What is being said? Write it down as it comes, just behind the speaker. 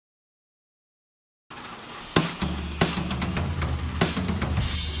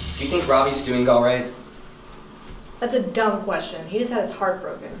Do you think Robbie's doing alright? That's a dumb question. He just had his heart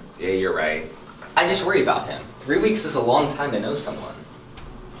broken. Yeah, you're right. I just worry about him. 3 weeks is a long time to know someone.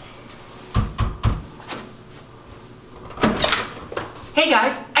 Hey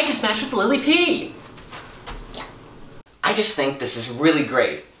guys, I just matched with Lily P! Yes. I just think this is really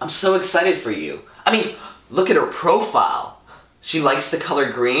great. I'm so excited for you. I mean, look at her profile. She likes the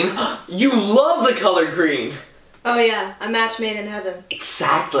color green. You love the color green! Oh yeah, a match made in heaven.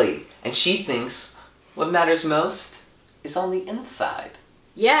 Exactly. And she thinks what matters most is on the inside.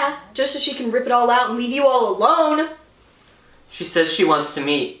 Yeah, just so she can rip it all out and leave you all alone. She says she wants to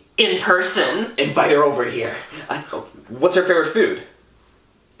meet in person. Invite her over here. What's her favorite food?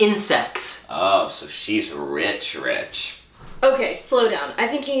 Insects. Oh, so she's rich. Okay, slow down. I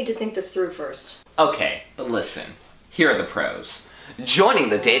think you need to think this through first. Okay, but listen. Here are the pros. Joining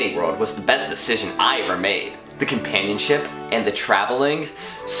the dating world was the best decision I ever made. The companionship and the traveling.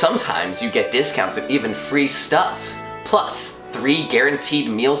 Sometimes you get discounts and even free stuff. Plus, 3 guaranteed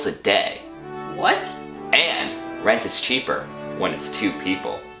meals a day. What? And rent is cheaper when it's 2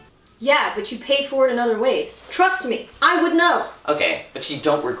 people. Yeah, but you pay for it in other ways. Trust me, I would know. Okay, but you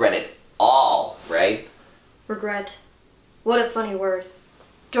don't regret it all, right? Regret. What a funny word.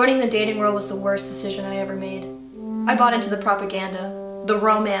 Joining the dating world was the worst decision I ever made. I bought into the propaganda, the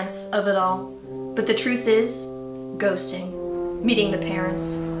romance of it all. But the truth is, ghosting, meeting the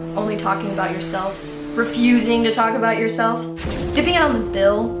parents, only talking about yourself, refusing to talk about yourself, dipping out on the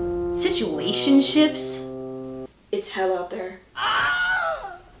bill, situationships. It's hell out there.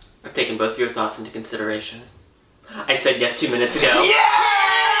 I've taken both your thoughts into consideration. I said yes 2 minutes ago. Yeah!